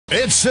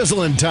It's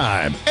Sizzling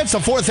time. It's the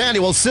 4th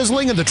annual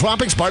Sizzling in the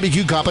Tropics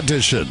BBQ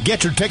competition.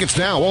 Get your tickets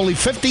now, only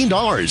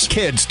 $15.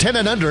 Kids 10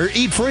 and under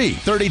eat free.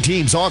 30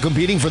 teams all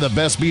competing for the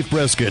best beef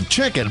brisket,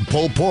 chicken,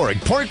 pulled pork,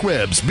 pork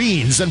ribs,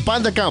 beans, and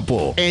pan de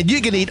campo. And you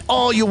can eat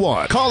all you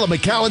want. Call the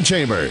McAllen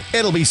Chamber.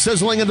 It'll be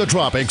Sizzling in the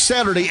Tropics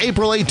Saturday,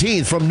 April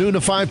 18th from noon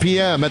to 5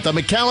 p.m. at the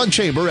McAllen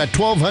Chamber at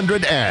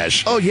 1200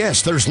 Ash. Oh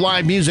yes, there's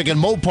live music and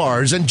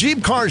Mopars and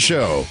Jeep car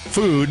show.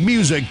 Food,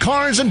 music,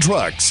 cars, and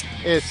trucks.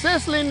 It's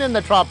Sizzling in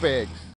the Tropics.